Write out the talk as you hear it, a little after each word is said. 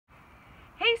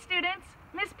Hey students,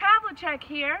 Miss Pavlicek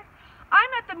here. I'm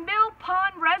at the Mill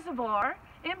Pond Reservoir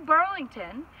in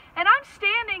Burlington, and I'm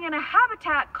standing in a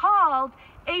habitat called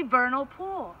a vernal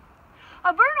pool.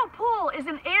 A vernal pool is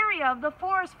an area of the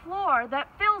forest floor that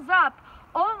fills up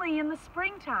only in the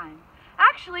springtime.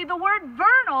 Actually, the word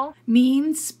vernal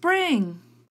means spring.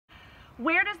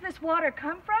 Where does this water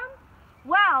come from?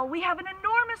 Well, we have an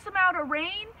enormous amount of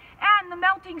rain, and the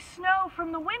melting snow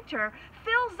from the winter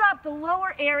fills up the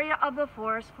lower area of the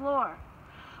forest floor.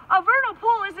 A vernal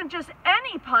pool isn't just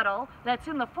any puddle that's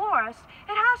in the forest.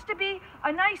 It has to be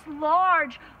a nice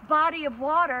large body of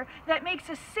water that makes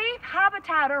a safe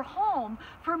habitat or home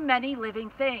for many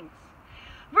living things.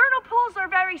 Vernal pools are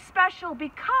very special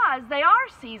because they are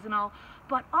seasonal,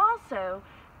 but also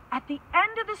at the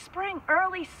end of the spring,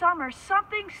 early summer,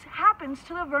 something happens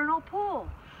to the vernal pool.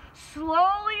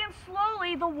 Slowly and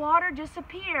slowly, the water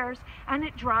disappears and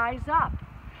it dries up.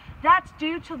 That's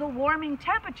due to the warming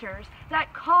temperatures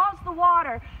that cause the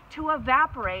water to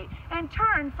evaporate and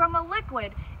turn from a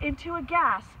liquid into a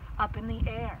gas up in the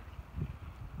air.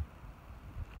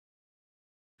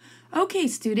 Okay,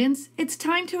 students, it's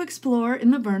time to explore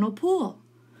in the vernal pool.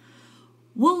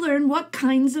 We'll learn what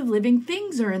kinds of living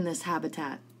things are in this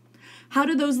habitat. How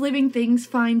do those living things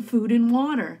find food and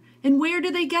water? And where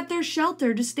do they get their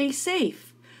shelter to stay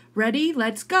safe? Ready?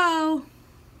 Let's go!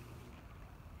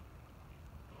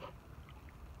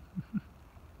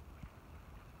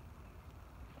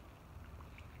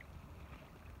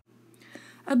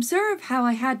 Observe how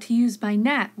I had to use my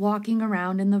net walking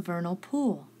around in the vernal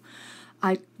pool.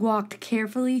 I walked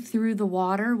carefully through the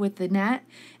water with the net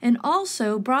and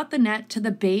also brought the net to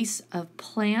the base of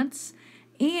plants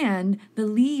and the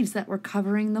leaves that were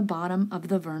covering the bottom of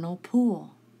the vernal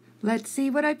pool. Let's see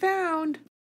what I found.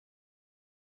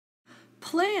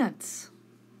 Plants.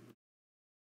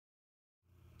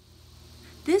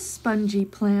 This spongy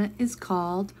plant is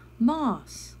called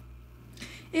moss.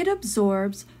 It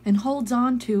absorbs and holds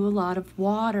on to a lot of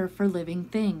water for living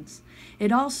things.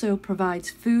 It also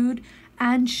provides food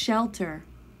and shelter.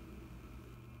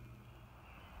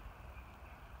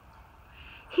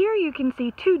 Here you can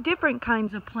see two different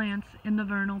kinds of plants in the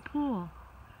vernal pool.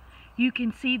 You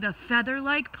can see the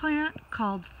feather-like plant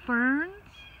called ferns,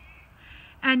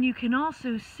 and you can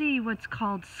also see what's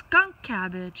called skunk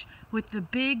cabbage with the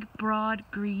big, broad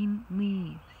green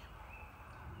leaves.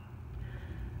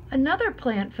 Another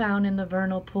plant found in the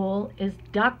vernal pool is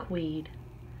duckweed.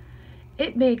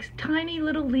 It makes tiny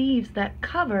little leaves that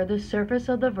cover the surface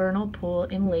of the vernal pool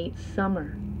in late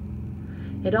summer.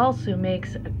 It also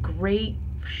makes a great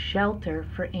shelter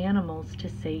for animals to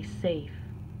stay safe.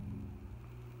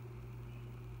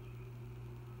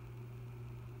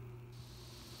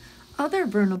 Other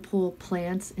vernal pool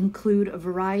plants include a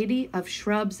variety of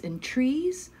shrubs and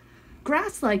trees,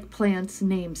 grass-like plants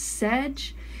named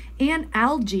sedge, and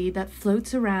algae that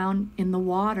floats around in the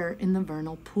water in the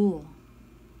vernal pool.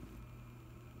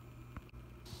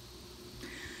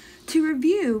 To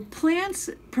review, plants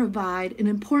provide an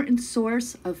important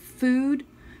source of food,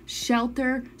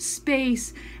 shelter,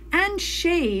 space, and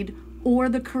shade, or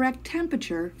the correct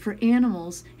temperature for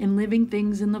animals and living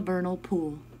things in the vernal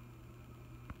pool.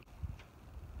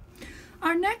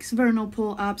 Our next vernal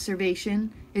pool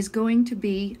observation is going to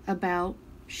be about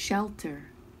shelter.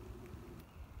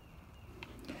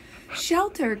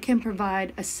 Shelter can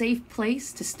provide a safe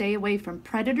place to stay away from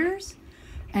predators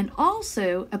and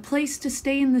also a place to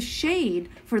stay in the shade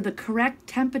for the correct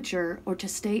temperature or to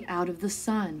stay out of the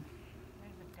sun.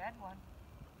 There's a dead one.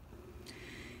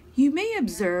 You may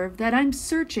observe that I'm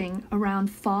searching around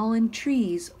fallen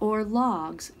trees or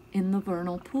logs in the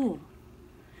vernal pool.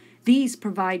 These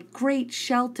provide great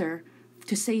shelter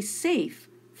to stay safe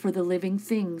for the living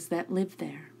things that live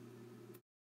there.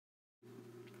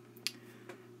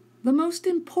 The most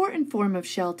important form of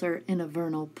shelter in a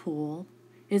vernal pool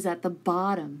is at the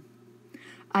bottom.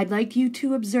 I'd like you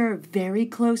to observe very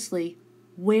closely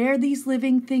where these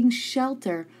living things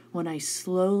shelter when I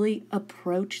slowly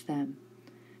approach them.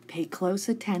 Pay close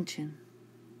attention.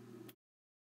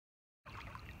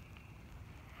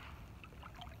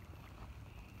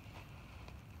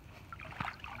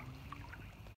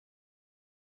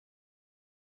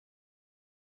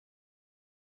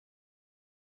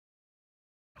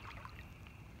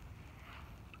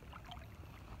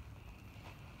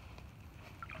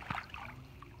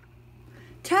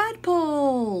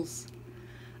 Tadpoles!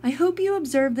 I hope you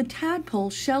observe the tadpole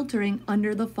sheltering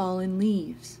under the fallen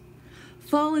leaves.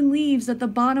 Fallen leaves at the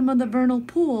bottom of the vernal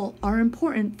pool are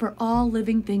important for all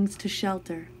living things to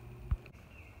shelter.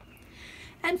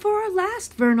 And for our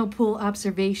last vernal pool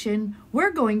observation,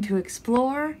 we're going to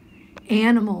explore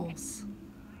animals.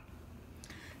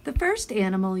 The first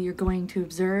animal you're going to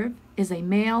observe is a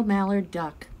male mallard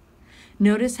duck.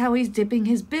 Notice how he's dipping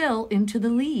his bill into the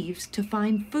leaves to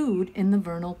find food in the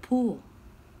vernal pool.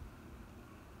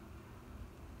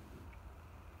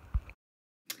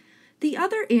 The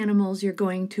other animals you're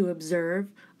going to observe,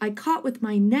 I caught with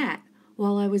my net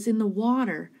while I was in the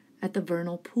water at the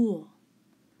vernal pool.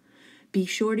 Be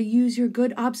sure to use your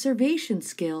good observation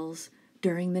skills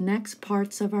during the next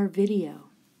parts of our video.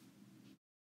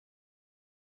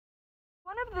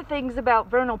 One of the things about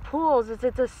vernal pools is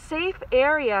it's a safe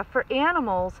area for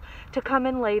animals to come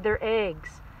and lay their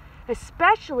eggs,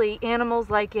 especially animals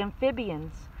like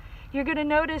amphibians. You're going to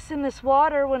notice in this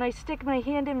water, when I stick my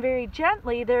hand in very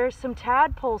gently, there are some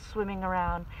tadpoles swimming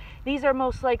around. These are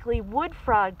most likely wood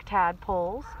frog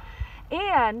tadpoles.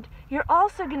 And you're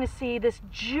also going to see this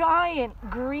giant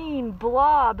green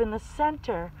blob in the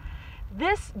center.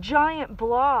 This giant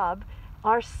blob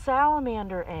are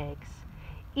salamander eggs.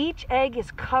 Each egg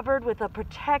is covered with a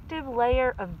protective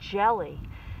layer of jelly.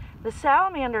 The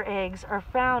salamander eggs are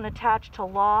found attached to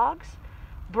logs,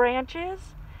 branches,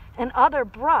 and other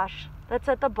brush that's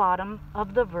at the bottom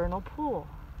of the vernal pool.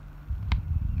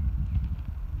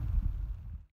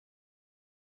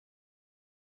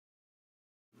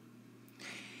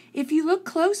 If you look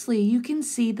closely, you can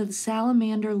see the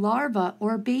salamander larvae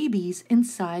or babies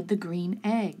inside the green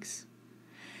eggs.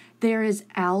 There is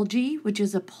algae, which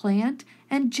is a plant,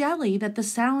 and jelly that the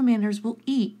salamanders will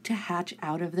eat to hatch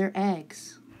out of their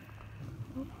eggs.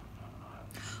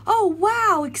 Oh,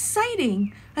 wow,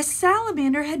 exciting! A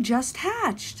salamander had just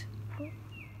hatched.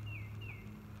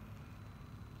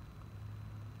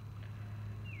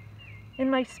 In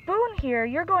my spoon here,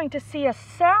 you're going to see a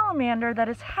salamander that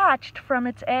is hatched from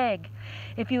its egg.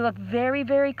 If you look very,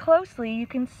 very closely, you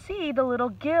can see the little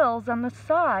gills on the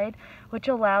side, which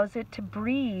allows it to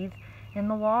breathe in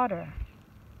the water.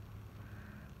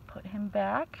 Put him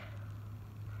back.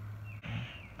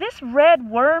 This red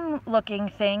worm-looking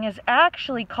thing is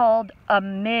actually called a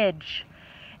midge.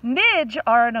 Midge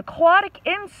are an aquatic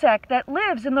insect that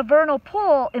lives in the vernal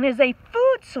pool and is a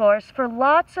food source for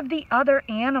lots of the other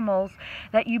animals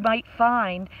that you might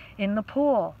find in the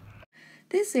pool.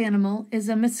 This animal is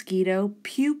a mosquito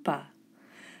pupa.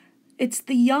 It's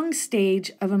the young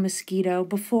stage of a mosquito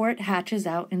before it hatches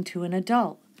out into an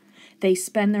adult. They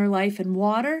spend their life in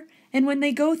water, and when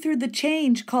they go through the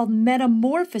change called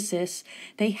metamorphosis,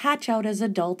 they hatch out as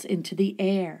adults into the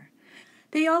air.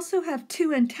 They also have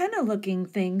two antenna-looking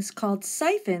things called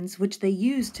siphons, which they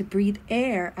use to breathe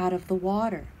air out of the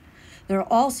water. They're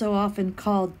also often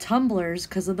called tumblers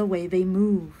because of the way they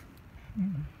move.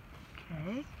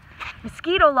 Okay.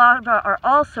 Mosquito larvae are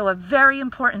also a very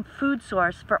important food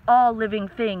source for all living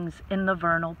things in the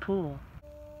vernal pool.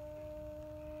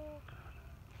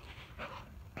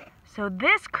 So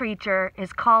this creature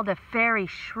is called a fairy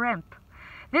shrimp.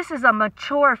 This is a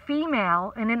mature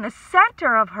female, and in the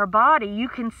center of her body you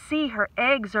can see her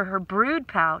eggs or her brood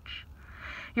pouch.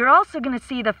 You're also going to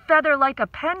see the feather-like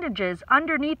appendages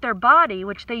underneath their body,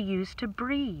 which they use to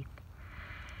breathe.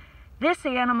 This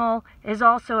animal is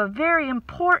also a very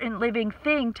important living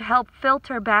thing to help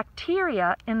filter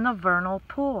bacteria in the vernal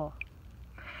pool.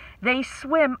 They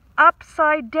swim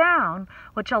upside down,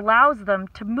 which allows them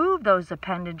to move those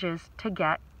appendages to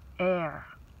get air.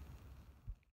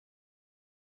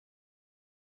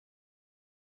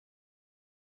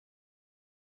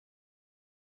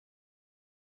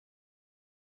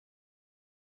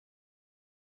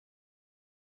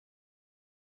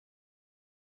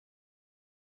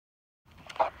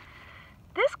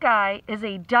 This guy is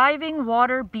a diving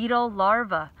water beetle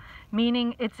larva,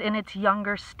 meaning it's in its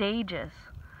younger stages.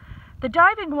 The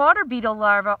diving water beetle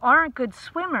larvae aren't good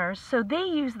swimmers, so they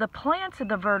use the plants in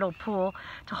the vernal pool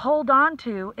to hold on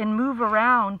to and move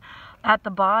around at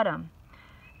the bottom.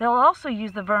 They'll also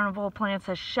use the vernal plants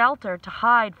as shelter to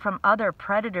hide from other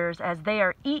predators as they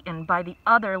are eaten by the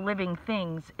other living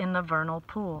things in the vernal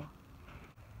pool.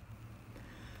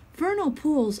 Vernal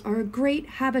pools are a great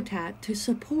habitat to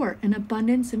support an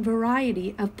abundance and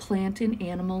variety of plant and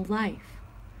animal life.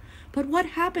 But what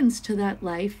happens to that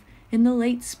life in the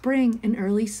late spring and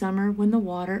early summer when the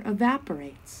water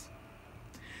evaporates?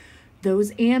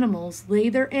 Those animals lay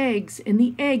their eggs, and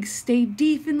the eggs stay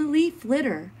deep in the leaf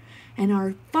litter and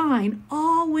are fine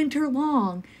all winter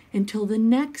long until the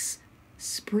next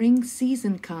spring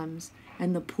season comes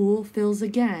and the pool fills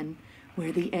again,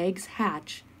 where the eggs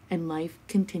hatch and life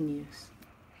continues.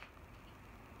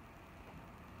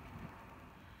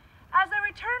 As I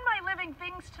return my living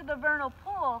things to the vernal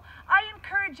pool, I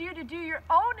encourage you to do your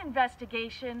own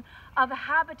investigation of a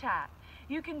habitat.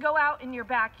 You can go out in your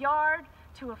backyard,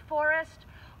 to a forest,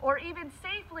 or even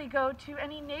safely go to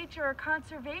any nature or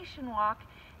conservation walk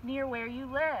near where you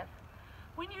live.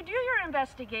 When you do your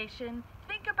investigation,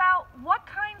 think about what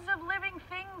kinds of living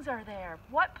things are there,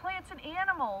 what plants and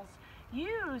animals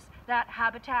use that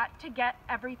habitat to get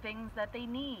everything that they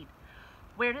need.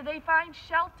 Where do they find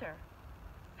shelter?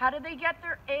 How do they get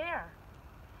their air?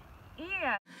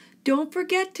 And don't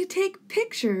forget to take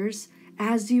pictures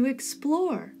as you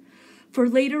explore. For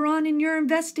later on in your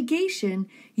investigation,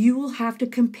 you will have to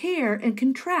compare and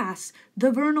contrast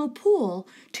the vernal pool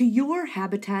to your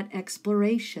habitat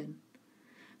exploration.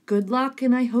 Good luck,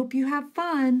 and I hope you have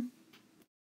fun.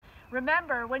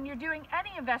 remember, when you're doing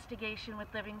any investigation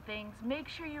with living things, make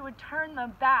sure you return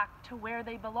them back to where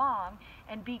they belong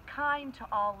and be kind to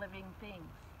all living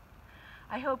things.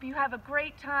 I hope you have a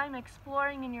great time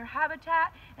exploring in your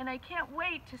habitat, and I can't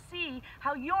wait to see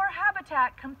how your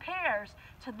habitat compares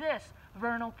to this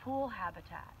vernal pool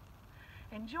habitat.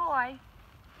 Enjoy!